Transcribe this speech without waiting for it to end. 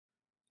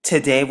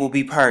Today will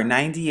be part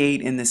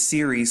 98 in the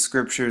series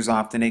Scriptures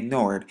Often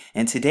Ignored,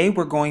 and today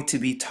we're going to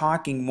be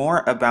talking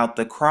more about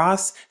the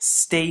cross,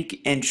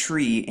 stake, and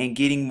tree and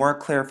getting more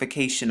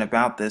clarification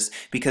about this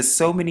because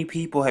so many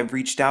people have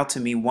reached out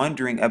to me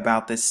wondering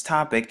about this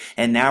topic,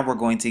 and now we're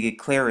going to get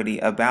clarity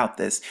about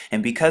this.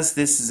 And because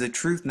this is a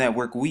Truth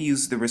Network, we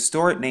use the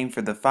restored name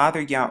for the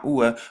Father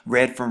Yahuwah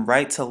read from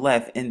right to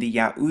left in the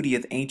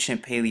Yahudiath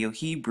Ancient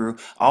Paleo-Hebrew,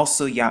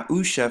 also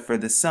Yahusha for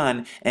the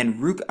Son, and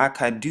Ruach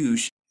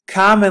HaKadosh,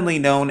 commonly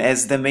known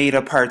as the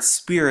made-apart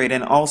Spirit,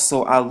 and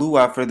also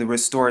Alua for the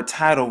restored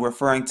title,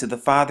 referring to the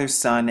Father,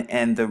 Son,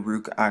 and the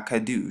Ruach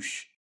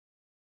HaKadosh.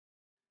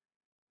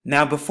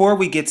 Now, before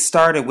we get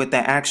started with the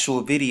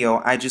actual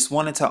video, I just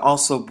wanted to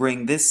also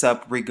bring this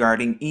up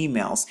regarding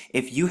emails.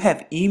 If you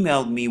have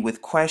emailed me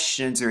with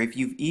questions, or if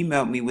you've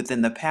emailed me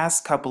within the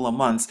past couple of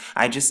months,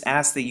 I just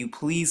ask that you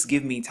please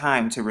give me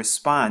time to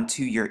respond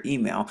to your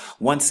email.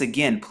 Once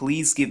again,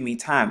 please give me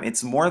time.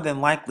 It's more than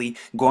likely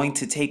going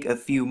to take a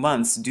few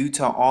months due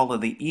to all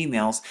of the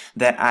emails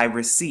that I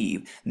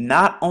receive.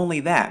 Not only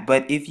that,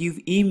 but if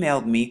you've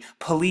emailed me,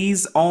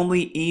 please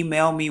only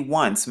email me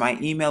once. My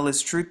email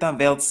is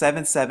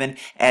truthunveiled77@gmail.com.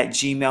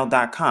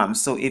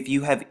 So if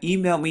you have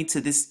emailed me to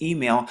this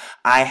email,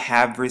 I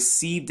have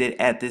received it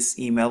at this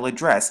email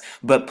address.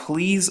 But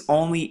please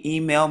only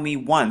email me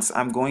once.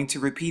 I'm going to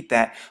repeat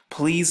that.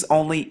 Please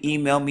only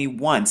email me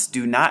once.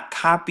 Do not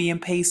copy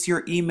and paste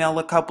your email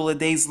a couple of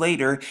days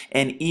later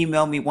and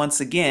email me once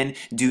again.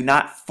 Do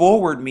not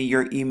forward me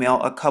your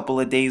email a couple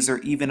of days or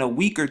even a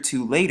week or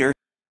two later.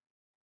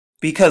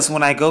 Because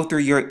when I go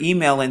through your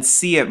email and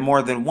see it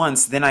more than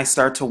once, then I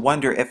start to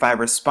wonder if I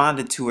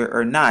responded to it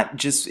or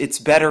not. It's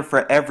better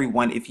for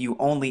everyone if you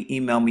only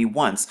email me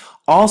once.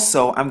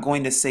 Also, I'm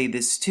going to say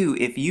this too.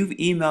 If you've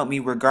emailed me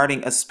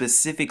regarding a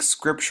specific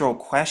scriptural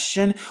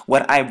question,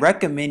 what I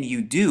recommend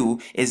you do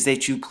is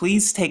that you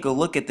please take a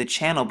look at the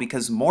channel,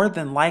 because more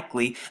than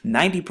likely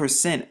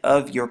 90%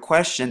 of your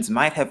questions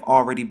might have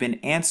already been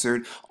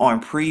answered on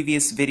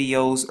previous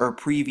videos or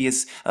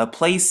previous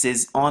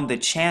places on the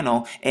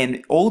channel,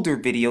 and older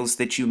videos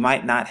that you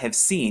might not have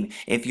seen.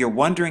 If you're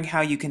wondering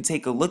how you can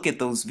take a look at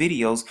those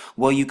videos,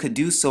 well, you could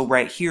do so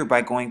right here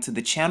by going to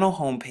the channel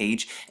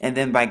homepage and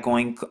then by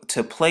going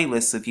to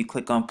playlists. If you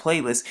click on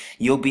playlists,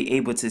 you'll be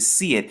able to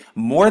see it.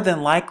 More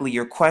than likely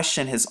your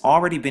question has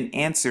already been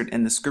answered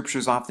in the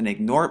Scriptures Often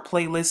Ignored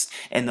playlist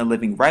and the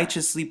Living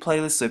Righteously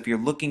playlist. So if you're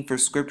looking for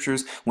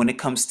scriptures when it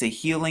comes to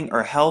healing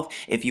or health,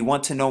 if you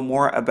want to know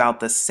more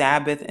about the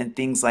Sabbath and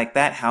things like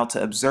that, how to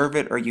observe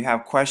it, or you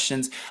have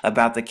questions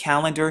about the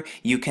calendar,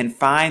 you can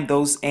find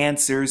those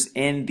answers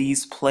in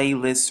these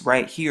playlists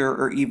right here,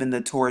 or even the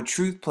Torah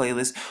Truth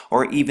playlist,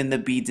 or even the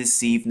Be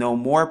Deceived No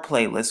More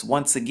playlist.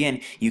 Once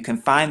again, you can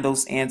find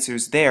those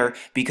answers there,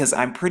 because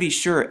I'm pretty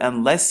sure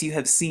unless you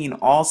have seen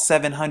all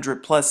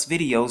 700 plus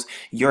videos,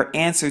 your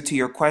answer to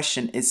your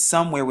question is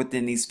somewhere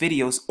within these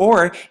videos,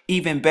 or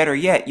even better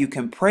yet, you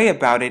can pray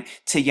about it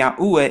to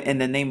Yahuwah in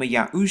the name of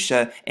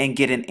Yahusha and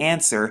get an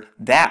answer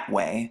that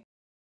way.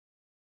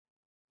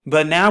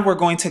 But now we're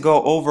going to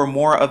go over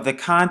more of the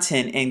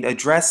content and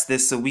address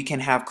this so we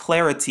can have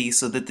clarity,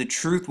 so that the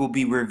truth will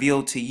be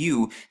revealed to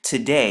you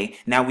today.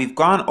 Now, we've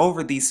gone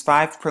over these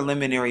 5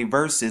 preliminary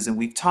verses and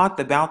we've talked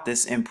about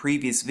this in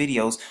previous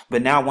videos,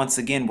 but now once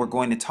again we're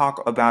going to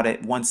talk about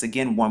it once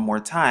again one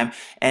more time.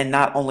 And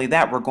not only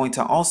that, we're going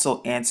to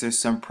also answer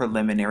some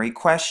preliminary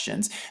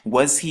questions.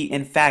 Was he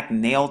in fact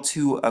nailed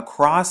to a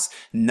cross?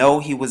 No,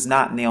 he was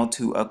not nailed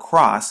to a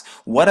cross.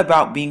 What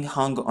about being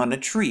hung on a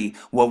tree?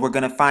 Well, we're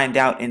going to find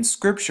out in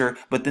scripture,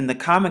 but then the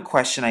common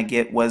question I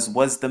get was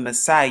the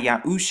Messiah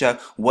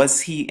Yahusha,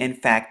 was he in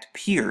fact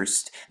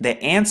pierced?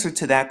 The answer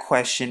to that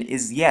question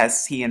is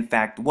yes, he in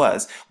fact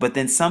was. But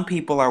then some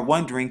people are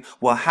wondering,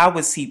 well, how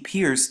was he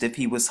pierced if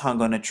he was hung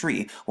on a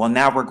tree? Well,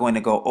 now we're going to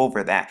go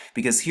over that,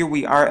 because here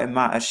we are in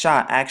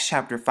Ma'ashah, Acts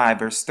chapter 5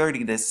 verse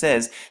 30, that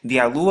says, the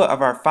Alua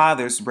of our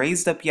fathers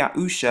raised up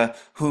Yahusha,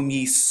 whom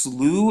ye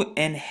slew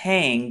and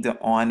hanged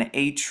on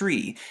a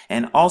tree.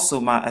 And also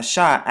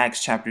Ma'ashah,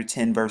 Acts chapter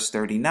 10 verse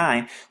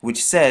 39,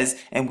 which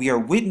says, and we are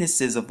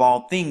witnesses of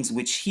all things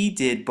which he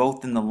did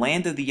both in the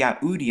land of the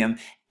Yahudim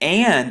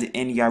and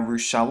in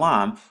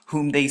Yerushalayim,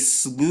 whom they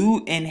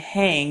slew and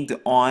hanged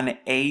on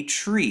a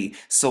tree.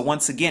 So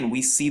once again,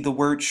 we see the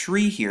word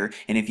tree here.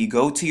 And if you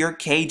go to your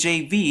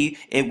KJV,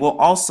 it will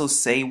also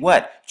say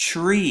what?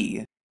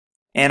 Tree.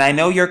 And I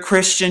know your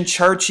Christian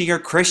church or your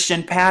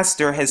Christian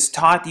pastor has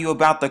taught you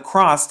about the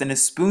cross and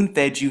has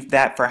spoon-fed you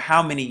that for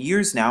how many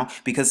years now,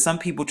 because some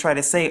people try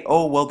to say,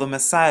 oh, well, the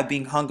Messiah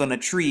being hung on a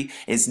tree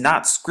is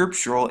not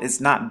scriptural,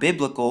 it's not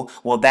biblical.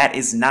 Well, that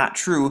is not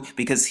true,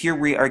 because here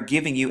we are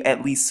giving you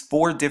at least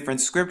 4 different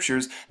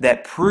scriptures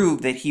that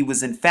prove that he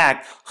was in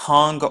fact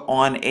hung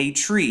on a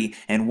tree.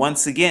 And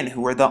once again,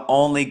 who are the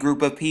only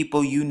group of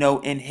people you know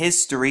in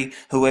history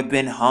who have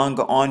been hung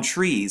on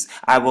trees?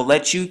 I will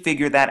let you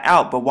figure that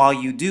out, but while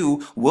you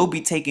do, we'll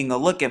be taking a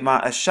look at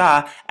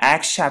Ma'ashah,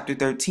 Acts chapter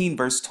 13,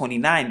 verse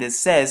 29, that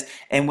says,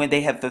 "And when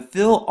they had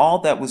fulfilled all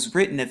that was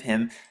written of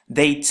him,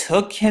 they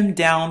took him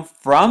down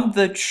from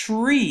the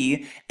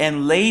tree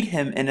and laid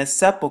him in a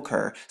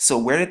sepulchre." So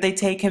where did they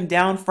take him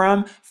down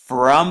from?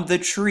 From the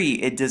tree.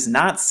 It does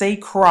not say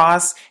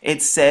cross,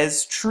 it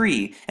says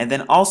tree. And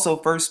then also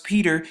 1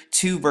 Peter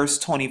 2 verse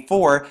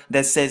 24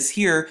 that says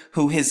here,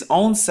 "Who his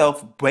own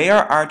self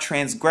bare our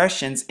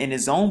transgressions in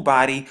his own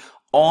body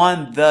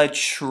on the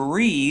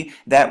tree,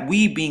 that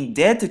we, being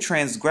dead to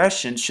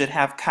transgression, should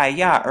have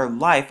kaya, or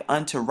life,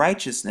 unto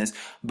righteousness,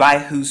 by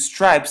whose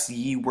stripes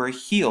ye were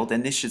healed."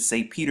 And this should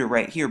say Peter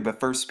right here, but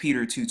 1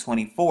 Peter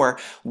 2:24.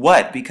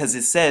 What? Because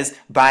it says,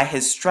 "By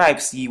his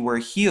stripes ye were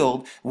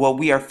healed." Well,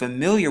 we are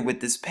familiar with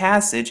this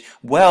passage.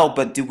 Well,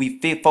 but do we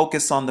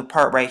focus on the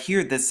part right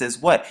here that says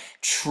what?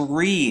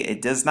 Tree.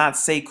 It does not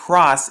say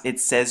cross, it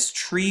says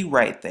tree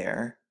right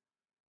there.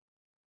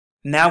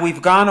 Now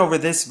we've gone over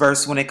this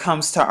verse when it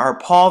comes to our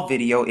Paul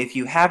video. If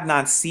you have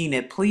not seen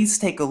it, please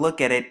take a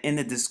look at it in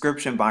the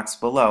description box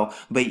below.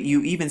 But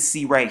you even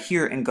see right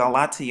here in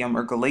Galatium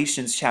or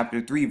Galatians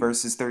chapter 3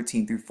 verses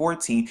 13 through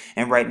 14.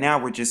 And right now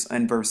we're just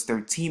in verse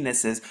 13 that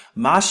says,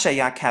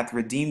 "Mashiach hath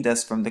redeemed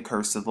us from the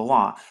curse of the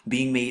law,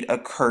 being made a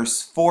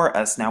curse for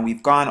us." Now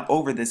we've gone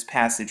over this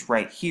passage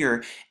right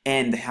here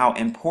and how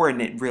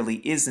important it really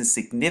is and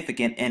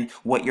significant, and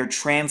what your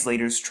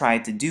translators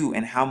tried to do,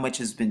 and how much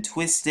has been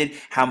twisted,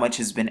 how much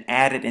has been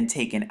added and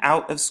taken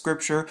out of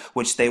scripture,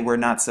 which they were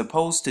not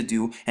supposed to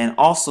do, and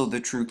also the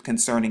truth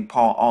concerning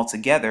Paul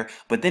altogether.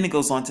 But then it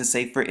goes on to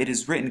say, "For it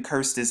is written,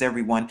 cursed is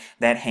everyone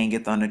that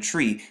hangeth on a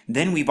tree."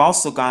 Then we've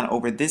also gone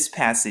over this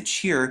passage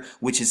here,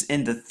 which is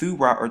in the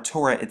Thurah or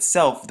Torah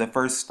itself, the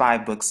first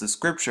 5 books of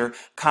scripture,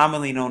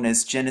 commonly known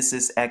as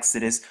Genesis,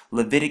 Exodus,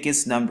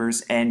 Leviticus,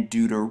 Numbers, and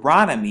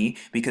Deuteronomy,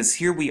 because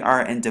here we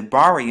are in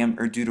Devarim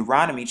or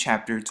Deuteronomy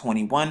chapter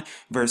 21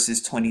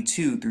 verses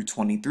 22 through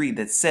 23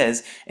 that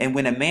says, "And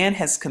when a man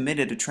has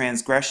committed a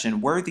transgression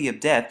worthy of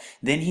death,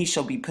 then he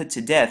shall be put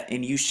to death,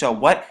 and you shall"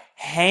 what?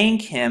 "Hang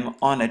him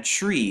on a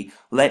tree.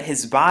 Let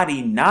his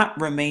body not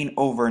remain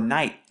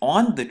overnight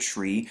on the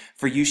tree,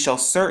 for you shall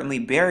certainly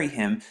bury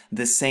him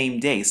the same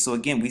day." So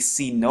again, we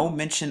see no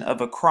mention of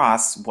a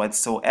cross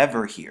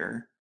whatsoever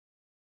here.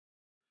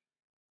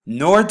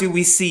 Nor do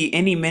we see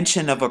any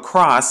mention of a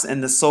cross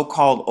in the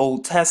so-called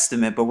Old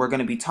Testament, but we're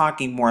going to be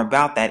talking more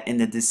about that in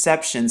the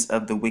deceptions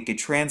of the wicked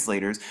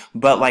translators.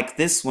 But like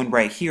this one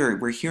right here,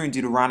 we're here in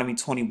Deuteronomy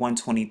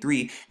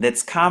 21:23,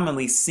 that's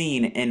commonly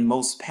seen in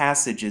most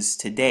passages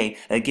today.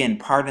 Again,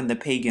 pardon the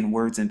pagan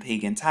words and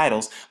pagan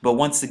titles, but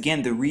once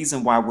again, the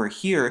reason why we're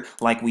here,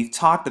 like we've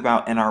talked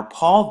about in our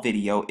Paul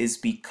video, is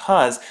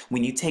because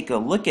when you take a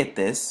look at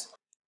this,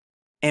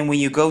 and when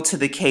you go to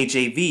the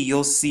KJV,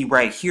 you'll see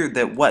right here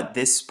that what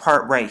this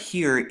part right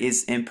here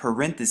is in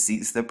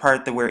parentheses, the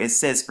part that where it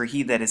says, "For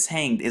he that is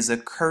hanged is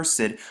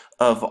accursed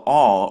of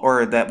all,"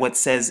 or that what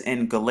says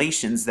in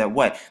Galatians that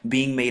what?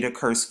 "Being made a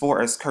curse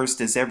for us, cursed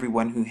is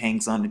everyone who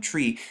hangs on a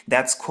tree."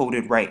 That's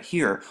quoted right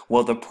here.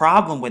 Well, the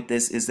problem with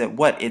this is that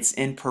what? It's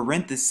in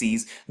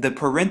parentheses. The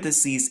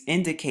parentheses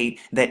indicate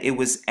that it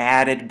was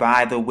added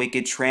by the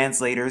wicked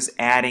translators,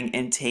 adding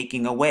and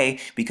taking away,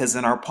 because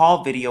in our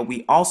Paul video,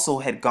 we also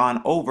had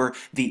gone over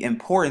the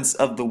importance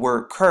of the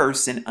word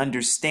curse and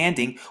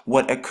understanding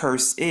what a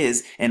curse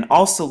is, and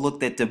also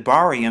looked at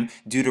Devarim,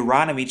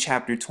 Deuteronomy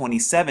chapter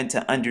 27,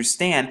 to understand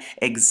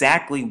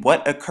exactly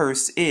what a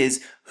curse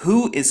is,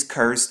 who is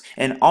cursed,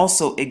 and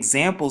also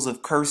examples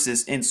of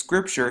curses in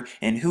scripture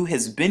and who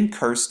has been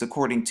cursed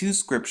according to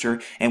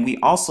scripture. And we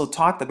also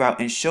talked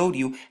about and showed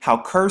you how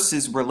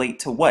curses relate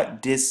to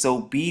what?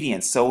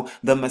 Disobedience. So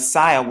the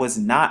Messiah was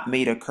not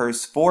made a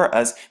curse for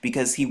us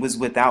because he was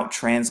without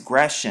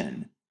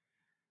transgression.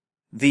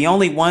 The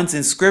only ones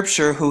in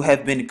scripture who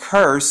have been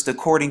cursed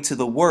according to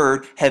the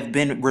word have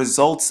been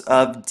results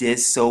of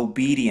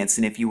disobedience.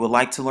 And if you would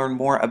like to learn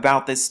more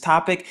about this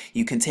topic,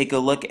 you can take a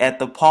look at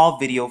the Paul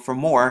video for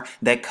more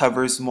that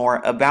covers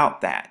more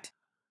about that.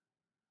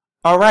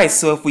 Alright,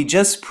 so if we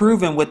just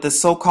proven with the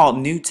so-called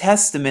New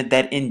Testament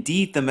that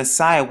indeed the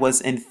Messiah was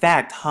in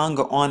fact hung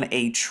on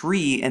a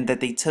tree and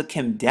that they took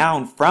him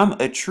down from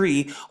a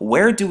tree,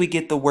 where do we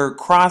get the word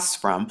cross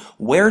from?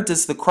 Where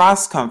does the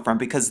cross come from?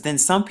 Because then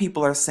some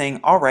people are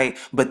saying, alright,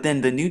 but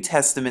then the New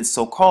Testament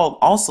so-called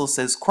also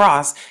says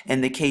cross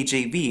in the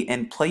KJV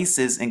in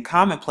places, in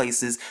common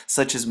places,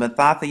 such as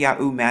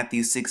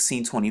Matthew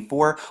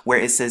 16:24, where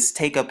it says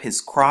take up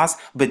his cross.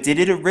 But did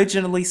it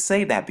originally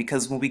say that?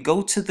 Because when we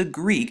go to the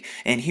Greek,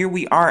 and here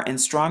we are in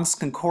Strong's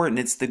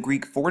Concordance, the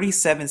Greek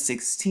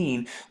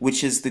 47:16,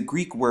 which is the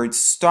Greek word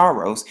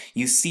stauros.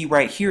 You see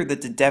right here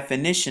that the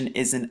definition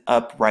is an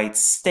upright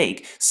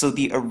stake. So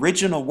the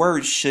original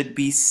word should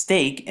be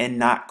stake and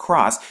not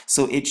cross.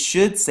 So it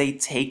should say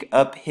take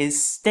up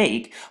his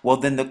stake. Well,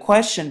 then the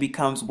question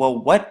becomes, well,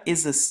 what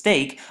is a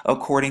stake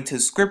according to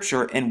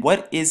scripture, and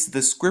what is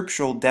the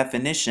scriptural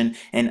definition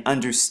and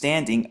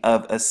understanding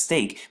of a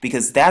stake?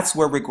 Because that's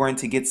where we're going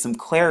to get some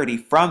clarity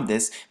from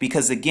this,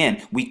 because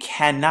again, we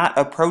cannot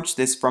approach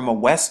this from a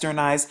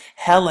westernized,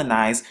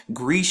 Hellenized,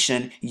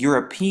 Grecian,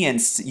 European,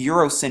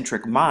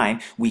 Eurocentric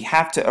mind. We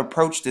have to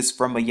approach this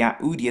from a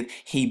Yahudiyat,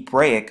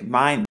 Hebraic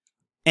mind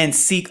and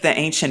seek the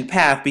ancient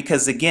path,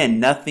 because again,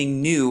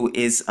 nothing new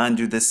is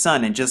under the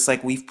sun. And just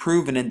like we've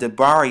proven in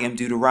Devarim,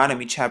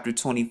 Deuteronomy chapter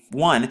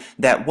 21,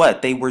 that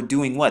what they were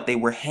doing, what they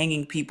were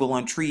hanging people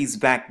on trees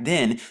back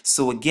then.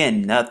 So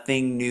again,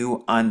 nothing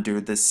new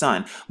under the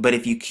sun. But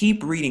if you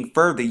keep reading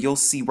further, you'll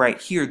see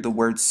right here the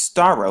word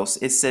staros.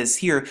 It says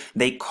here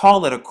they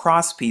call it a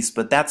cross piece,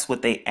 but that's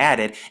what they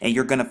added. And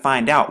you're going to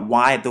find out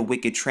why the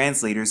wicked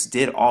translators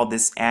did all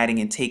this adding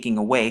and taking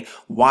away,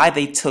 why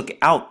they took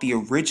out the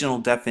original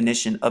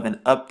definition of an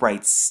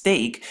upright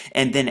stake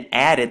and then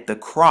added the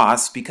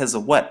cross because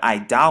of what?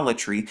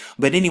 Idolatry.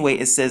 But anyway,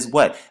 it says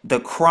what? The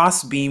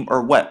cross beam,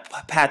 or what?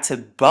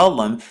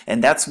 Patibulum,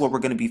 and that's what we're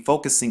going to be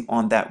focusing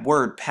on, that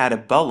word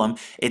patibulum.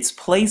 It's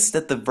placed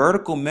at the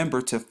vertical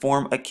member to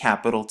form a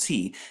capital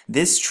T.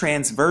 This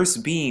transverse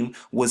beam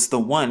was the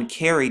one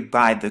carried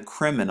by the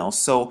criminal.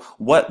 So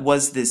what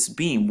was this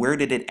beam? Where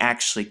did it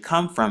actually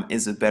come from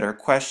is a better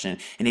question.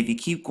 And if you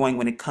keep going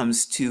when it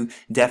comes to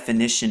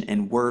definition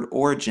and word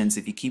origins,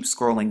 if you keep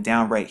scrolling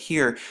down right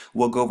here,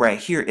 we'll go right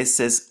here. It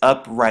says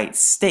upright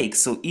stake.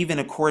 So even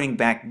according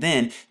back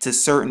then to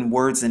certain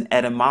words and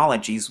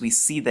etymologies, we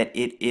see that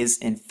it is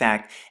in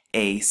fact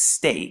a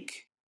stake.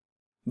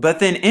 But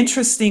then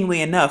interestingly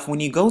enough, when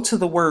you go to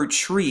the word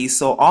tree,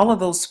 so all of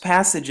those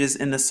passages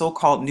in the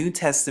so-called New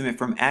Testament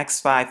from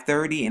Acts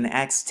 5:30 and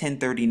Acts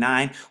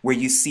 10:39, where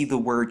you see the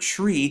word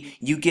tree,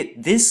 you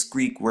get this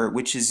Greek word,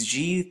 which is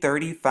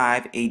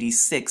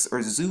G3586, or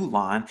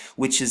zulon,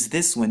 which is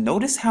this one.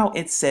 Notice how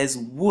it says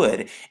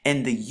wood,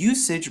 and the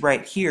usage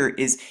right here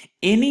is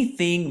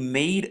anything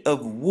made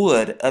of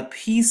wood, a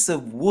piece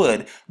of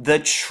wood, the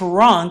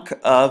trunk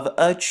of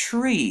a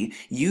tree,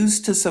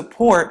 used to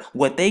support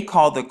what they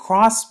call the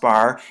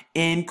crossbar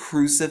in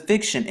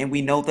crucifixion. And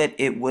we know that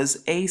it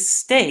was a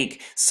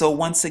stake. So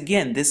once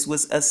again, this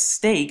was a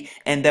stake,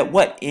 and that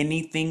what?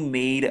 Anything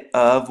made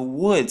of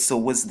wood. So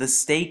was the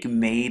stake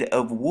made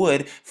of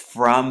wood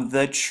from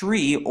the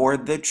tree, or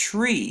the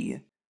tree?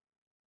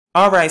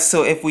 Alright,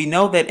 so if we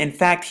know that in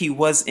fact he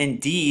was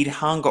indeed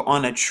hung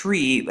on a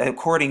tree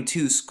according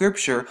to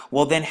scripture,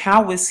 well then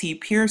how was he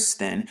pierced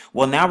then?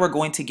 Well, now we're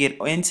going to get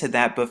into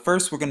that, but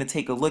first we're going to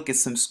take a look at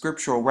some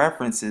scriptural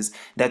references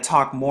that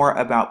talk more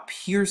about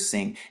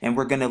piercing, and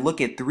we're going to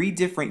look at 3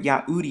 different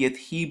Yahudiyat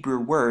Hebrew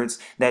words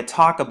that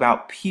talk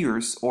about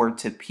pierce, or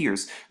to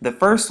pierce. The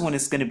first one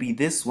is going to be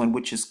this one,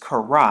 which is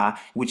kara,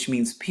 which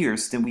means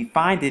pierced, and we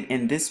find it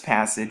in this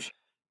passage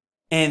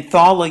in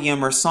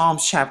Tholium, or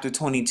Psalms chapter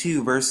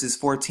 22, verses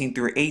 14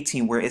 through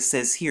 18, where it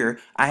says here,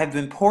 I have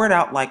been poured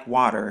out like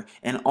water,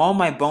 and all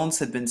my bones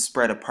have been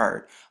spread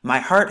apart. My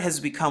heart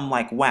has become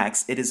like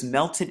wax. It is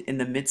melted in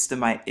the midst of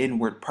my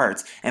inward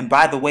parts. And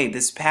by the way,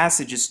 this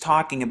passage is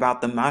talking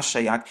about the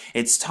Mashiach.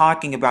 It's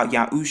talking about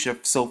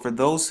Yahusha. So for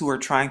those who are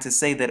trying to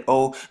say that,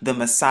 oh, the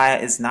Messiah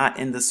is not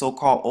in the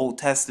so-called Old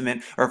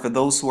Testament, or for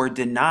those who are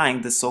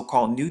denying the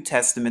so-called New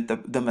Testament,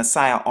 the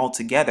Messiah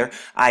altogether,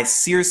 I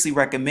seriously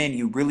recommend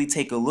you really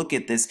take a look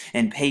at this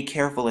and pay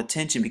careful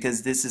attention,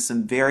 because this is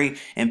some very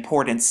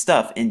important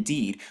stuff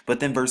indeed.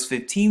 But then verse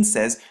 15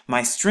 says,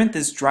 my strength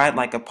is dried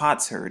like a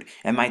potsherd,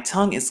 and my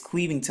tongue is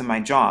cleaving to my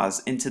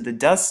jaws. Into the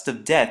dust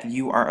of death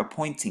you are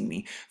appointing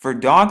me. For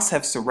dogs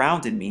have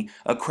surrounded me,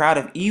 a crowd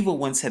of evil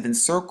ones have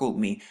encircled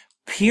me,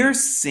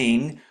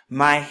 piercing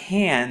my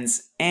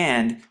hands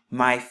and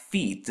my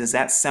feet. Does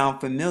that sound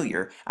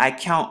familiar? I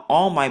count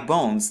all my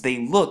bones.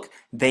 They look,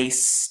 they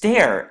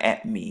stare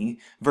at me.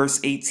 Verse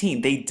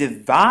 18, they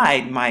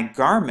divide my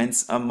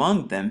garments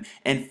among them,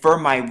 and for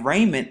my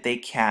raiment they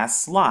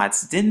cast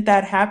lots. Didn't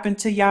that happen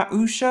to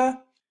Yahusha?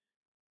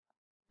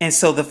 And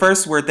so the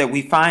first word that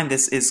we find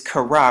this is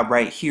kara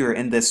right here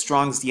in the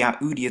Strong's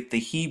Yahudiyat, the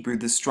Hebrew,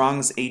 the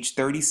Strong's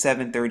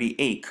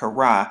H3738,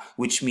 kara,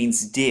 which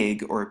means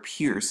dig or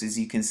pierce, as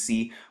you can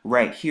see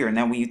right here.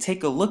 Now, when you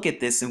take a look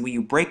at this and when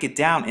you break it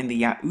down in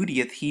the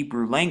Yahudiyat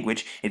Hebrew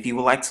language, if you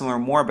would like to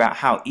learn more about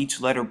how each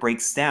letter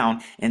breaks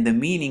down and the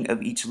meaning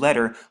of each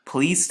letter,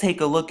 please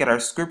take a look at our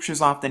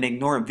Scriptures Often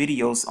Ignored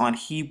videos on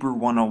Hebrew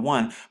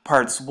 101,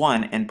 parts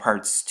 1 and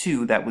parts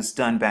 2 that was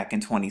done back in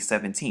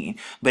 2017.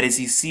 But as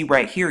you see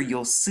right here,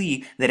 you'll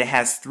see that it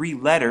has 3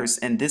 letters,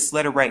 and this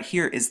letter right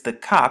here is the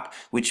kap,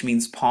 which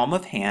means palm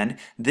of hand.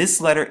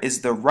 This letter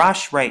is the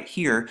rash right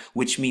here,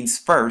 which means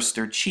first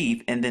or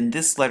chief, and then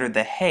this letter,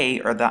 the hey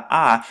or the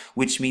ah,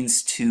 which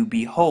means to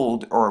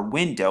behold or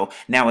window.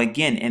 Now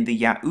again, in the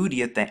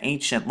Yahudiyat, the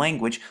ancient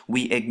language,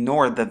 we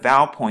ignore the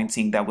vowel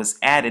pointing that was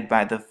added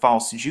by the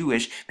false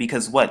Jewish,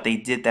 because what? They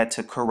did that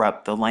to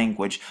corrupt the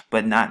language,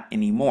 but not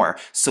anymore.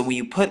 So when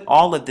you put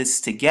all of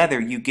this together,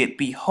 you get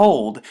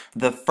behold,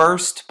 the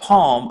first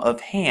palm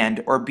of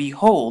hand, or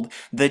behold,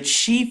 the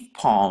chief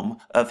palm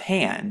of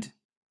hand.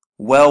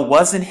 Well,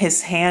 wasn't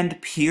his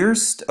hand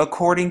pierced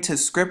according to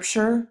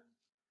scripture?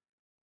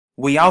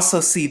 We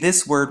also see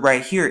this word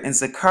right here in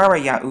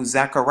Zechariah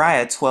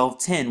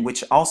 12:10,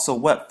 which also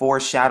what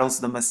foreshadows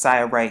the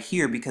Messiah right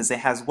here, because it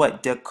has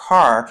what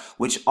dakar,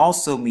 which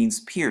also means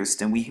pierced.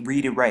 And we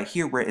read it right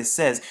here where it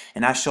says,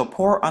 "And I shall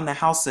pour on the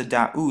house of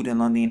Daud and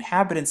on the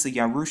inhabitants of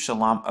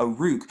Jerusalem a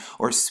ruch,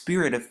 or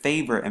spirit of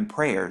favor and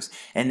prayers.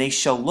 And they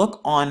shall look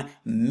on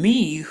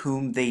me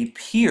whom they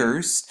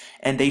pierced,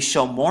 and they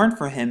shall mourn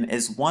for him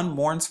as one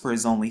mourns for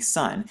his only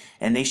son.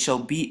 And they shall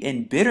be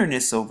in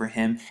bitterness over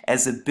him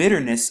as a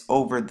bitterness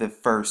over the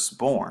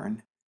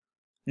firstborn."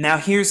 Now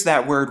here's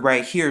that word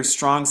right here,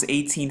 Strong's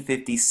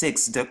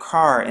 1856,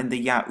 dakar, in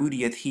the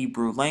Ya'udiyat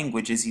Hebrew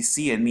language. As you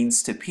see, it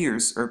means to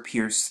pierce or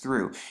pierce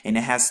through. And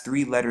it has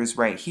three letters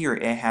right here.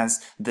 It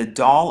has the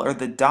dal or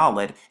the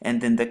dalet,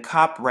 and then the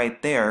kop right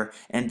there,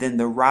 and then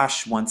the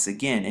rash once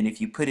again. And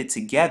if you put it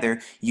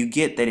together, you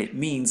get that it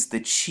means the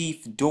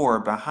chief door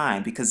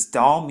behind, because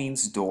dal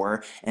means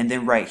door, and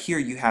then right here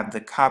you have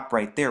the kop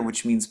right there,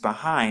 which means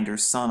behind or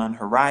sun on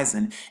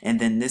horizon, and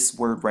then this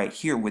word right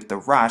here with the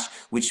rash,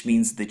 which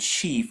means the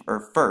chief or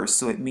first.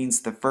 So it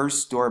means the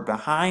first door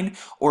behind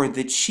or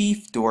the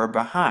chief door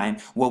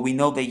behind. Well, we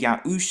know that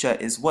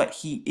Yahusha is what?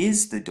 He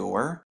is the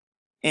door.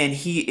 And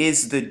he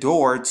is the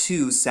door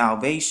to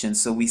salvation.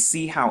 So we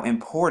see how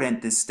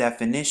important this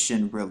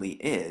definition really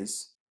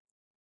is.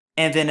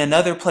 And then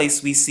another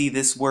place we see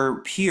this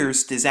word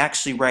pierced is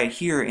actually right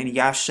here in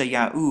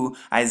Yashayahu,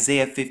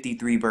 Isaiah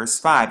 53 verse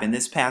 5. And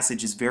this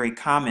passage is very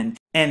common,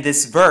 and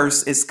this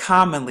verse is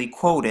commonly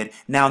quoted.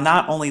 Now,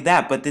 not only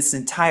that, but this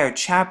entire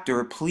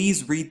chapter,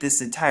 please read this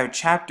entire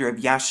chapter of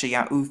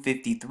Yashayahu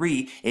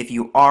 53 if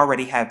you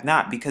already have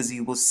not, because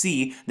you will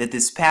see that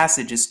this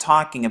passage is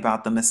talking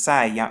about the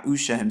Messiah,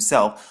 Yahusha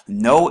himself.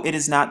 No, it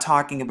is not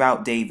talking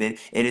about David.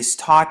 It is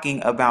talking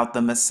about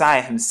the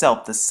Messiah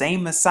himself, the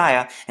same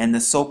Messiah in the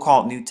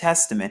so-called New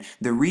Testament.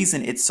 The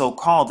reason it's so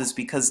called is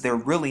because they're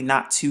really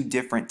not two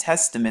different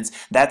testaments.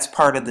 That's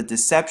part of the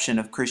deception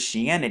of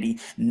Christianity.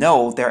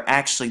 No, they're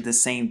actually the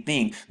same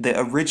thing. The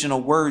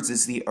original words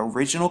is the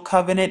original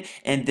covenant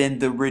and then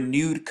the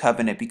renewed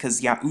covenant,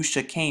 because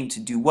Yahusha came to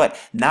do what?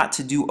 Not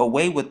to do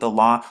away with the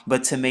law,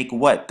 but to make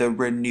what? The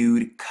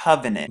renewed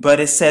covenant. But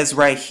it says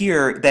right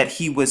here that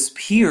he was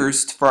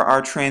pierced for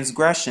our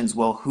transgressions.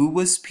 Well, who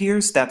was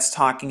pierced? That's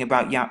talking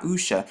about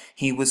Yahusha.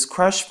 He was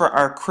crushed for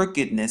our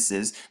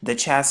crookednesses. The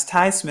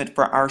chastisement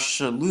for our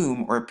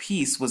shalom or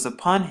peace was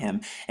upon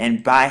him,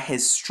 and by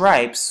his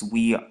stripes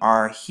we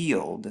are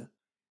healed.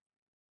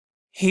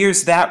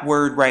 Here's that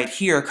word right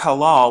here,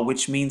 kalal,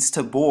 which means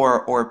to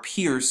bore or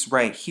pierce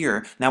right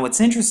here. Now, what's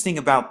interesting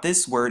about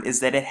this word is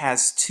that it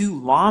has two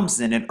lams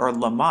in it, or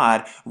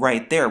lamad,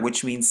 right there,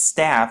 which means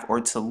staff or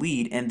to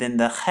lead, and then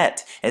the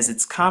het, as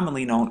it's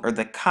commonly known, or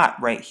the kat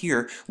right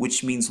here,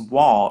 which means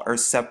wall or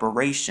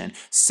separation.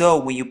 So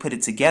when you put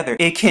it together,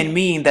 it can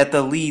mean that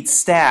the lead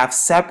staff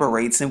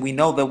separates, and we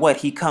know that what?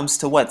 He comes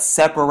to what?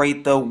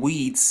 Separate the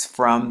wheats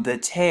from the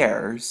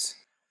tares.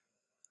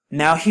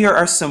 Now here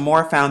are some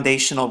more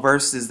foundational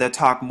verses that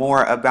talk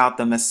more about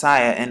the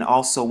Messiah, and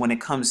also when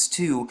it comes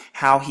to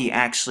how he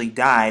actually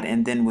died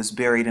and then was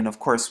buried and of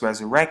course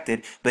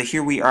resurrected. But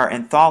here we are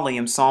in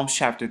Thalium, Psalms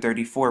chapter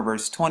 34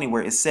 verse 20,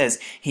 where it says,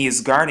 "He is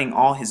guarding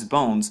all his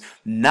bones,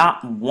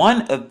 not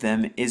one of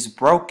them is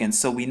broken."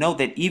 So we know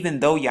that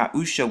even though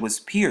Yahusha was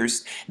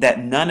pierced,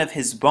 that none of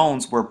his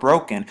bones were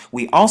broken.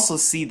 We also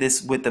see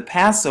this with the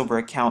Passover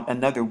account,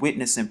 another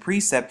witness and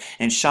precept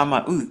in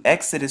Shamma'uth,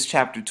 Exodus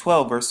chapter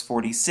 12 verse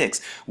 46.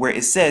 Where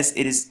it says,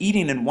 "It is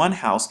eating in one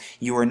house.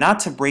 You are not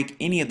to break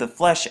any of the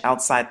flesh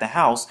outside the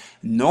house,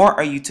 nor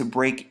are you to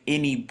break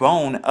any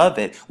bone of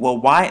it." Well,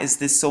 why is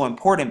this so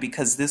important?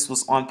 Because this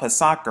was on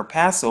Pesach or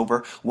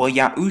Passover. Well,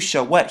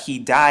 Yahusha, what? He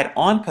died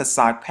on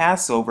Pesach,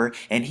 Passover,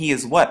 and he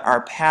is what?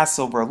 Our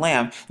Passover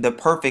lamb, the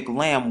perfect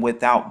lamb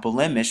without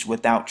blemish,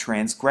 without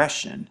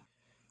transgression.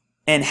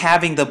 And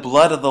having the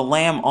blood of the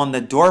lamb on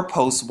the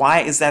doorpost,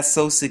 why is that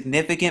so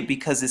significant?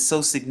 Because it's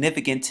so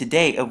significant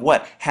today of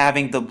what?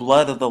 Having the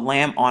blood of the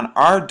lamb on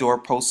our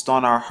doorpost,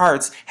 on our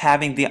hearts,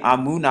 having the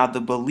amunah,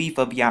 the belief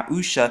of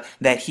Yahusha,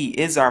 that he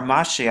is our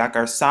Mashiach,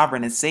 our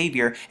sovereign and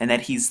savior, and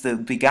that he's the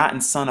begotten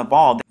son of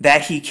all,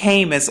 that he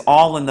came as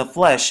all in the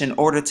flesh in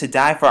order to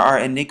die for our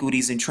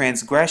iniquities and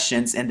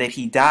transgressions, and that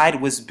he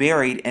died, was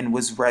buried, and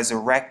was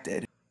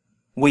resurrected.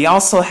 We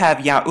also have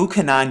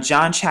Yahuchanan,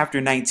 John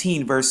chapter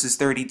 19, verses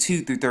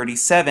 32 through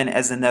 37,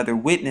 as another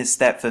witness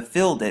that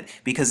fulfilled it,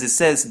 because it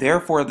says,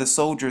 "Therefore the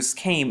soldiers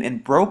came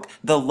and broke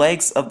the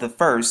legs of the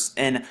first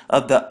and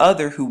of the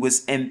other who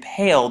was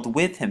impaled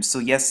with him." So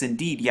yes,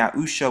 indeed,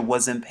 Yahusha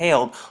was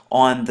impaled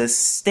on the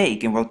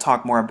stake, and we'll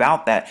talk more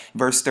about that.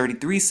 Verse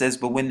 33 says,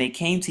 "But when they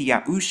came to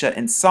Yahusha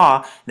and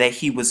saw that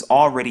he was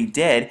already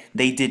dead,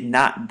 they did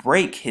not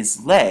break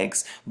his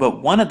legs,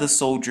 but one of the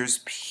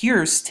soldiers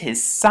pierced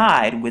his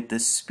side with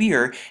the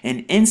spear,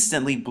 and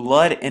instantly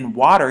blood and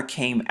water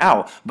came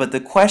out. But the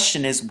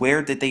question is,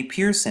 where did they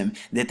pierce him?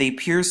 Did they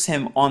pierce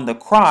him on the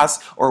cross,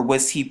 or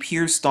was he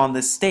pierced on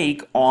the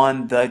stake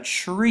on the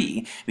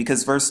tree?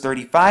 Because verse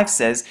 35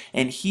 says,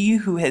 and he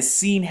who has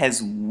seen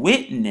has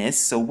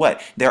witnessed. So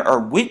what? There are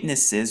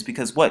witnesses,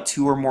 because what?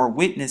 Two or more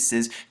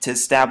witnesses to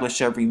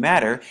establish every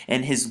matter,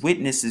 and his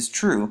witness is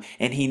true,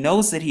 and he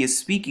knows that he is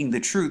speaking the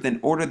truth in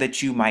order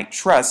that you might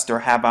trust or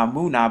have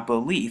amunah,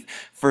 belief.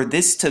 For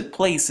this took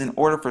place in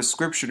order for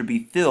scripture to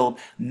be filled,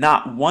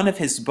 not one of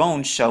his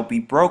bones shall be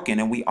broken.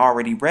 And we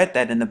already read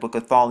that in the book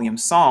of Tholium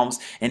Psalms.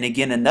 And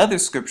again, another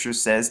scripture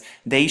says,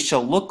 they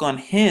shall look on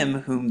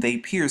him whom they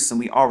pierce. And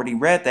we already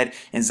read that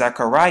in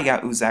Zechariah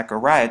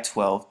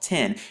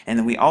 12:10. And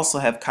then we also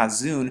have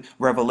Kazun,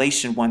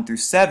 Revelation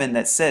 1-7,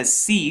 that says,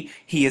 see,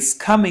 he is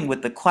coming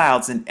with the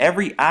clouds, and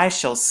every eye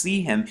shall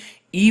see him,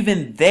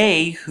 even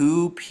they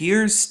who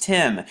pierced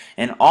him,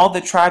 and all the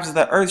tribes of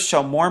the earth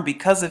shall mourn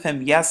because of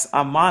him. Yes,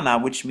 amana,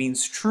 which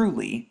means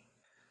truly.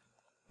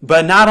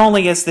 But not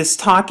only is this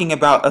talking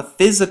about a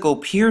physical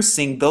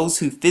piercing, those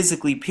who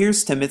physically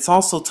pierced him, it's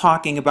also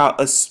talking about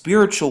a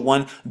spiritual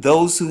one,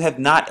 those who have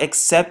not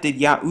accepted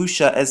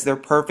Yahusha as their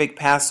perfect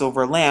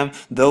Passover lamb,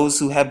 those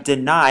who have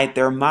denied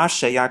their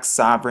Mashiach,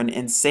 sovereign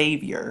and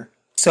savior.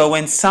 So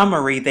in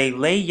summary, they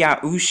lay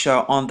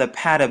Yahusha on the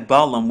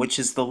patibulum, which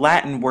is the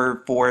Latin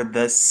word for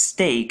the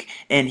stake,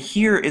 and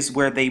here is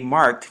where they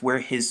marked where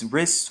his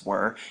wrists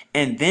were,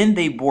 and then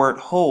they bored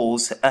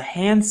holes, a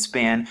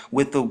handspan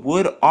with a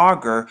wood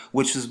auger,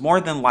 which was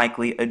more than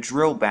likely a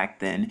drill back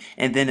then,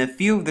 and then a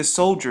few of the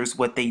soldiers,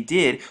 what they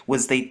did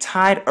was they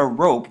tied a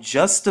rope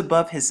just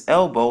above his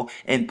elbow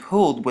and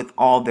pulled with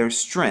all their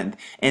strength,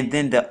 and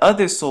then the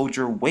other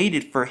soldier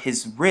waited for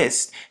his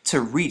wrist to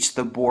reach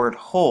the bored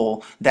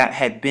hole that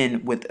had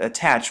been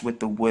attached with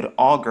the wood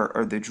auger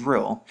or the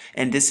drill,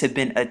 and this had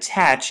been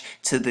attached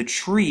to the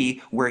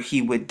tree where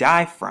he would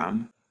die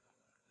from.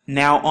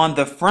 Now on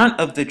the front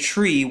of the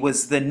tree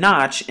was the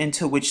notch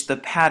into which the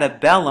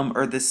patibulum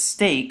or the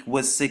stake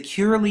was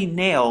securely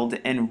nailed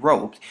and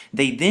roped.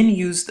 They then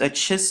used a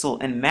chisel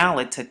and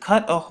mallet to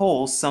cut a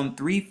hole some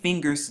 3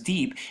 fingers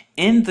deep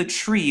in the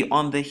tree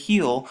on the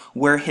heel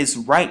where his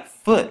right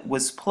foot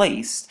was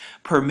placed,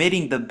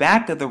 permitting the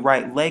back of the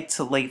right leg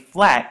to lay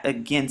flat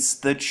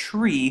against the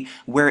tree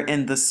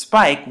wherein the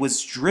spike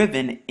was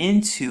driven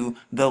into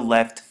the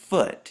left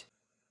foot.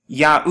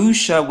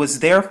 Yahusha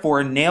was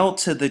therefore nailed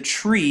to the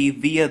tree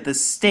via the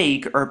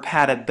stake or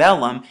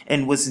patibulum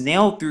and was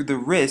nailed through the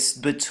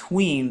wrist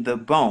between the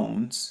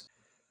bones.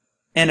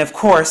 And of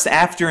course,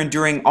 after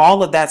enduring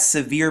all of that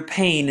severe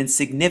pain and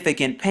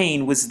significant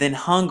pain, was then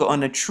hung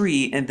on a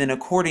tree, and then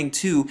according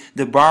to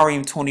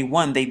Devarim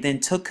 21, they then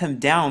took him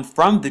down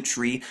from the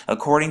tree,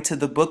 according to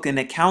the book and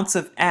accounts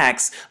of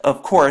Acts,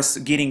 of course,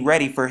 getting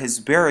ready for his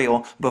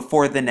burial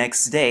before the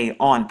next day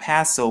on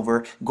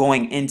Passover,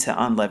 going into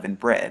unleavened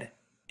bread.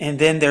 And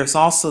then there's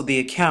also the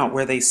account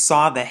where they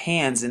saw the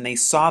hands and they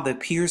saw the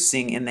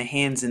piercing in the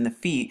hands and the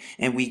feet.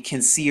 And we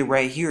can see it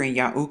right here in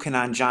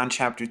Yahuchanan, John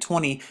chapter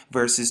 20,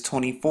 verses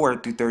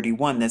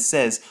 24-31 that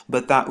says,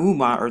 but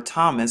Thauma or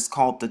Thomas,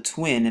 called the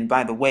twin, and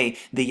by the way,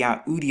 the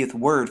Yahudiath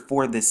word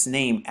for this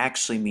name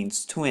actually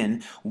means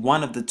twin,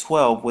 one of the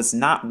 12 was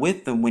not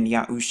with them when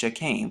Yahusha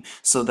came.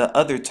 So the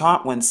other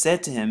taught one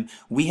said to him,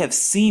 we have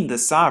seen the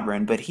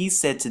sovereign, but he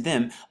said to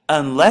them,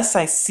 unless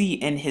I see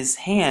in his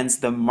hands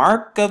the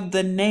mark of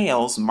the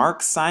nails,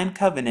 mark, sign,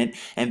 covenant,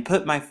 and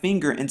put my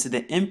finger into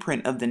the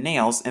imprint of the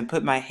nails, and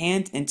put my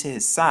hand into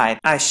his side,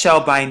 I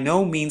shall by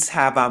no means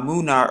have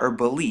amunah or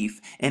belief.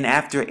 And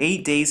after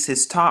 8 days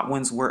his taught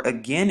ones were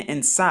again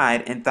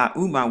inside, and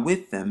Thauma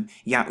with them.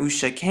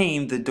 Yahusha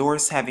came, the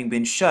doors having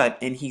been shut,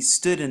 and he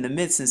stood in the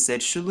midst and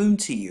said, Shalom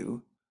to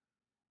you.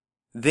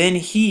 Then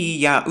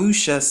he,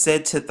 Yahusha,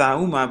 said to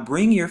Thauma,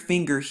 bring your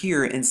finger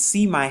here and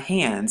see my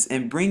hands,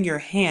 and bring your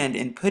hand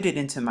and put it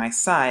into my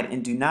side,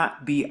 and do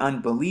not be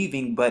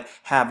unbelieving, but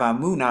have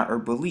amunah or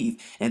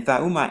belief. And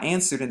Thauma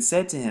answered and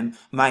said to him,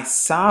 my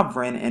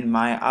sovereign and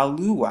my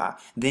alua.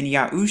 Then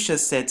Yahusha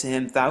said to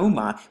him,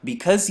 Thauma,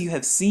 because you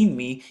have seen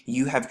me,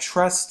 you have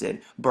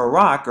trusted.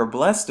 Barak, or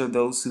blessed are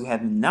those who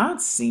have not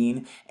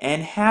seen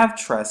and have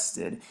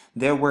trusted.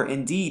 There were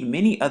indeed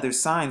many other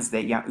signs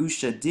that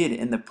Yahusha did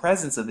in the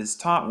presence of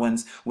his taught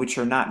ones, which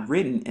are not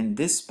written in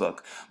this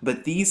book,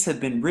 but these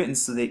have been written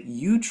so that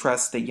you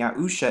trust that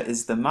Yahusha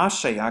is the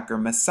Mashiach or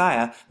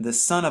Messiah, the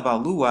son of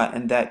Alua,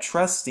 and that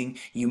trusting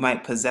you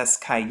might possess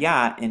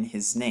Kaya in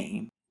his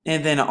name.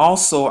 And then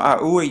also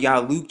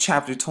Auriyah, Luke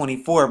chapter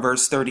 24,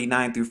 verse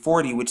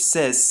 39-40, which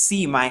says,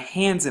 see my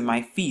hands and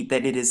my feet,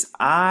 that it is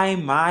I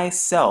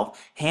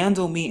myself.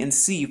 Handle me and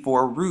see,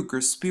 for a rook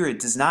or spirit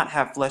does not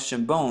have flesh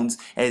and bones,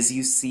 as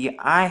you see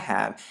I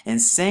have.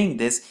 And saying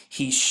this,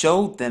 he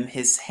showed them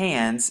his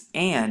hands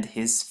and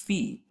his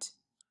feet.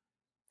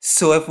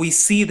 So if we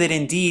see that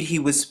indeed he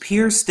was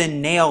pierced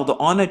and nailed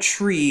on a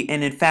tree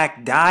and in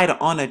fact died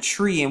on a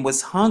tree and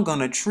was hung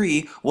on a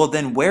tree, well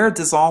then where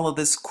does all of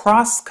this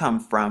cross come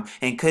from?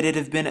 And could it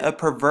have been a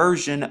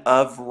perversion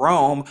of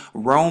Rome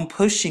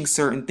pushing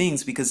certain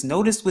things? Because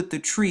notice with the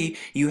tree,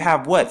 you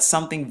have what?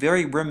 Something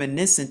very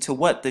reminiscent to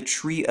what? The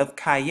tree of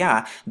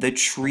Kaya, the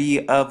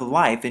tree of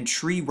life. And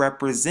tree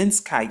represents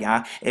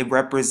Kaya, it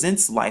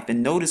represents life.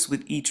 And notice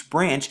with each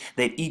branch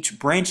that each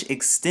branch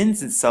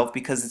extends itself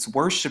because it's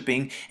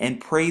worshiping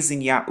and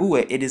praising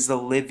Yahuwah. It is a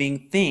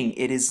living thing.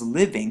 It is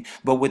living.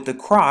 But with the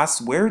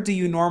cross, where do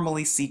you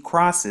normally see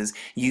crosses?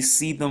 You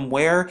see them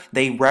where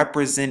they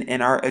represent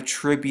and are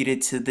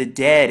attributed to the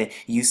dead.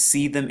 You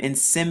see them in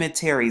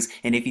cemeteries.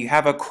 And if you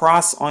have a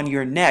cross on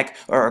your neck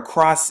or a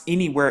cross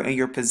anywhere in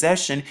your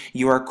possession,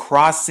 you are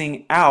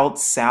crossing out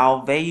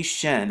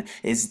salvation.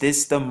 Is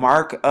this the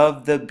mark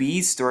of the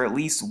beast, or at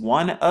least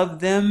one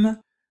of them?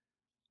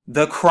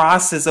 The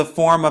cross is a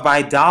form of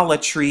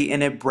idolatry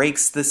and it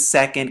breaks the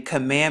second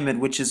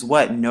commandment, which is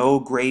what? No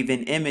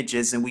graven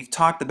images. And we've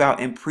talked about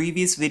in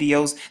previous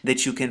videos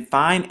that you can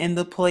find in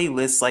the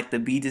playlist, like the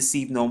Be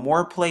Deceived No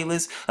More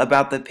playlist,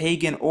 about the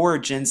pagan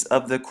origins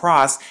of the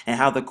cross and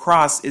how the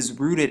cross is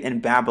rooted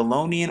in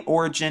Babylonian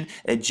origin,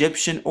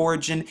 Egyptian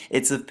origin.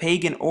 It's of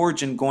pagan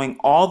origin going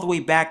all the way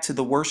back to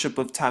the worship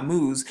of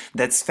Tammuz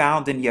that's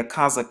found in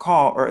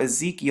Yakazakal or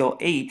Ezekiel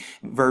 8,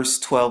 verse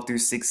 12 through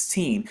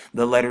 16.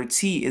 The letter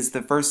T is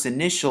the first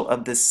initial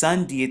of the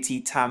sun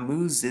deity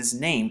Tammuz's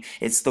name.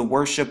 It's the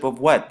worship of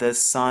what? The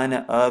son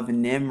of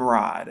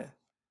Nimrod.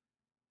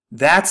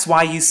 That's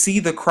why you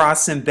see the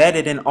cross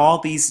embedded in all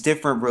these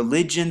different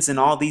religions and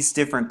all these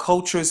different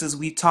cultures, as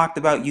we talked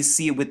about. You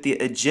see it with the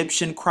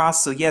Egyptian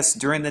cross. So yes,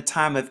 during the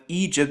time of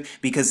Egypt,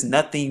 because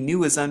nothing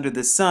new is under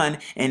the sun,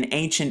 in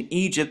ancient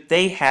Egypt,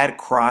 they had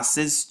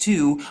crosses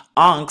too,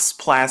 ankhs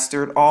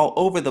plastered all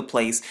over the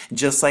place,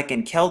 just like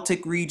in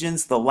Celtic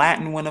regions, the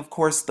Latin one, of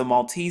course, the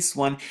Maltese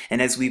one.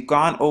 And as we've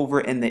gone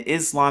over in the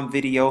Islam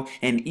video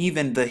and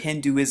even the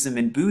Hinduism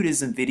and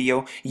Buddhism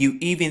video, you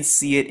even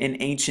see it in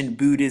ancient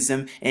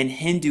Buddhism and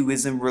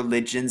Hinduism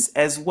religions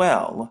as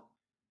well.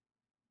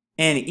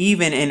 And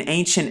even in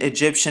ancient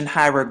Egyptian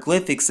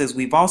hieroglyphics, as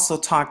we've also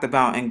talked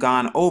about and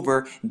gone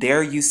over,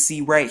 there you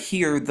see right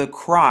here the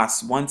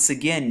cross. Once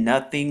again,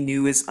 nothing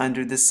new is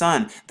under the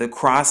sun. The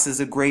cross is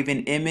a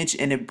graven image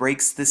and it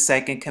breaks the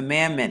second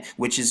commandment,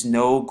 which is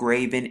no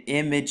graven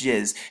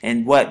images.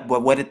 And what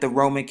did the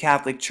Roman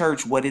Catholic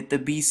Church, what did the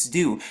beasts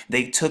do?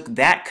 They took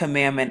that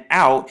commandment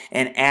out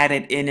and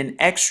added in an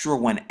extra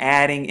one,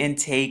 adding and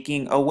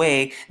taking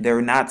away.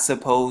 They're not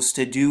supposed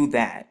to do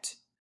that.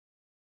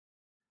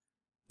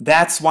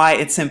 That's why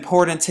it's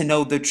important to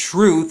know the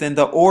truth and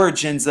the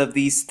origins of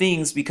these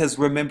things, because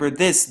remember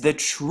this, the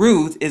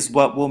truth is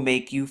what will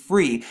make you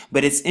free.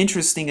 But it's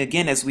interesting,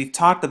 again, as we've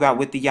talked about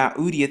with the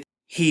Yahudiya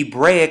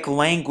Hebraic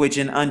language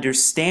and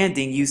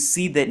understanding, you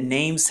see that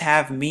names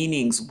have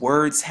meanings,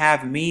 words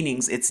have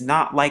meanings. It's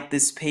not like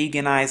this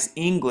paganized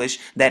English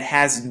that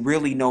has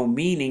really no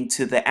meaning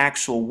to the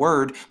actual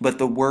word, but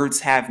the words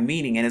have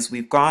meaning. And as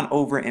we've gone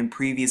over in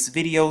previous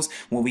videos,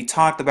 when we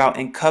talked about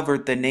and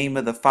covered the name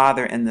of the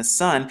Father and the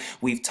Son,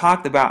 we've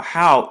talked about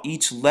how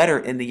each letter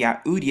in the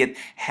Yahudiyat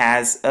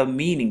has a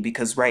meaning,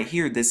 because right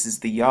here, this is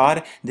the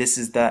Yod, this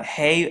is the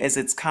Hey, as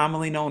it's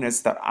commonly known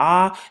as the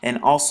Ah,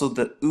 and also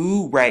the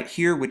U right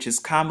here, which is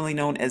commonly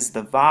known as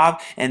the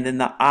Vav, and then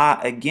the Ah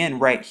again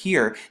right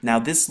here. Now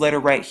this letter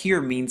right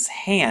here means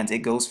hand. It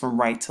goes from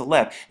right to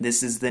left.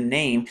 This is the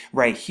name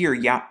right here,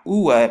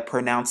 Yahuwah,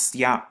 pronounced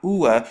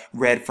Yahuwah,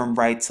 read from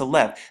right to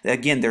left.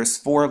 Again, there's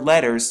 4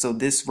 letters, so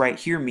this right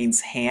here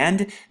means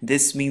hand.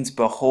 This means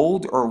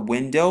behold or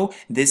window.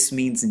 This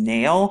means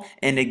nail,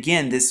 and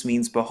again this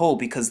means behold,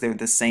 because they're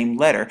the same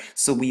letter.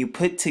 So when you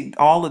put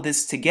all of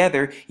this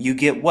together, you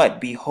get what?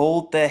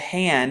 Behold the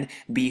hand,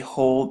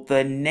 behold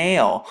the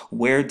nail.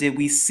 Where did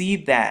we see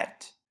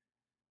that?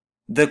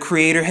 The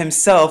Creator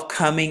himself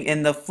coming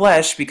in the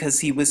flesh, because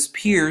he was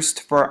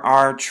pierced for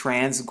our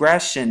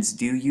transgressions.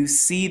 Do you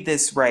see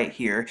this right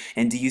here?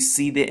 And do you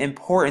see the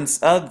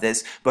importance of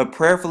this? But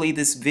prayerfully,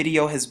 this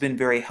video has been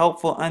very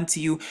helpful unto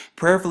you.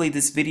 Prayerfully,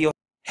 this video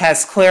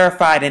has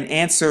clarified and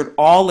answered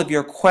all of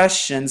your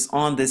questions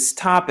on this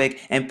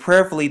topic, and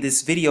prayerfully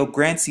this video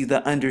grants you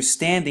the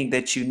understanding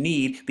that you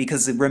need,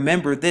 because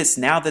remember this,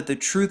 now that the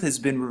truth has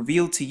been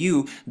revealed to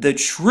you, the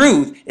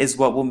truth is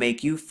what will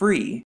make you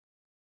free.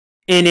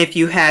 And if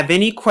you have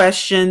any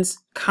questions,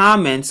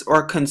 comments,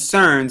 or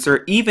concerns,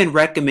 or even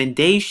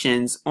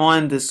recommendations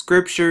on the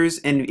scriptures,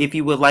 and if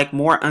you would like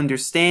more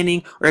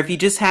understanding, or if you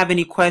just have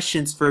any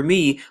questions for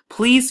me,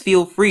 please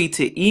feel free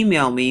to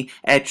email me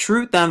at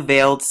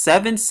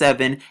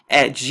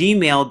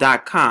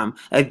truthunveiled77@gmail.com.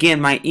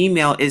 Again, my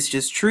email is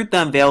just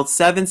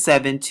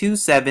truthunveiled77, 2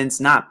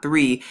 7s, not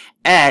 3,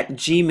 at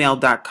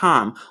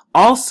gmail.com.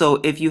 Also,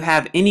 if you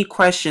have any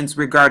questions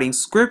regarding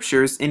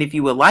scriptures, and if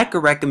you would like a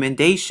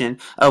recommendation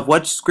of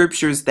what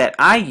scriptures that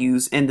I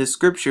use and the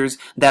scriptures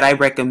that I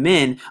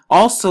recommend,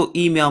 also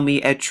email me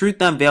at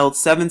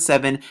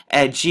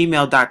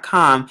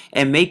truthunveiled77@gmail.com,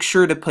 and make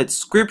sure to put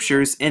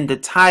scriptures in the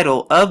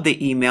title of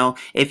the email.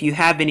 If you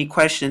have any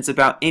questions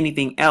about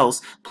anything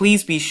else,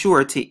 please be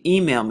sure to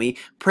email me.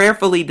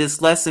 Prayerfully,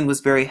 this lesson was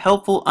very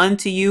helpful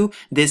unto you.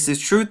 This is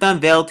Truth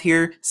Unveiled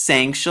here,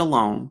 saying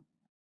shalom.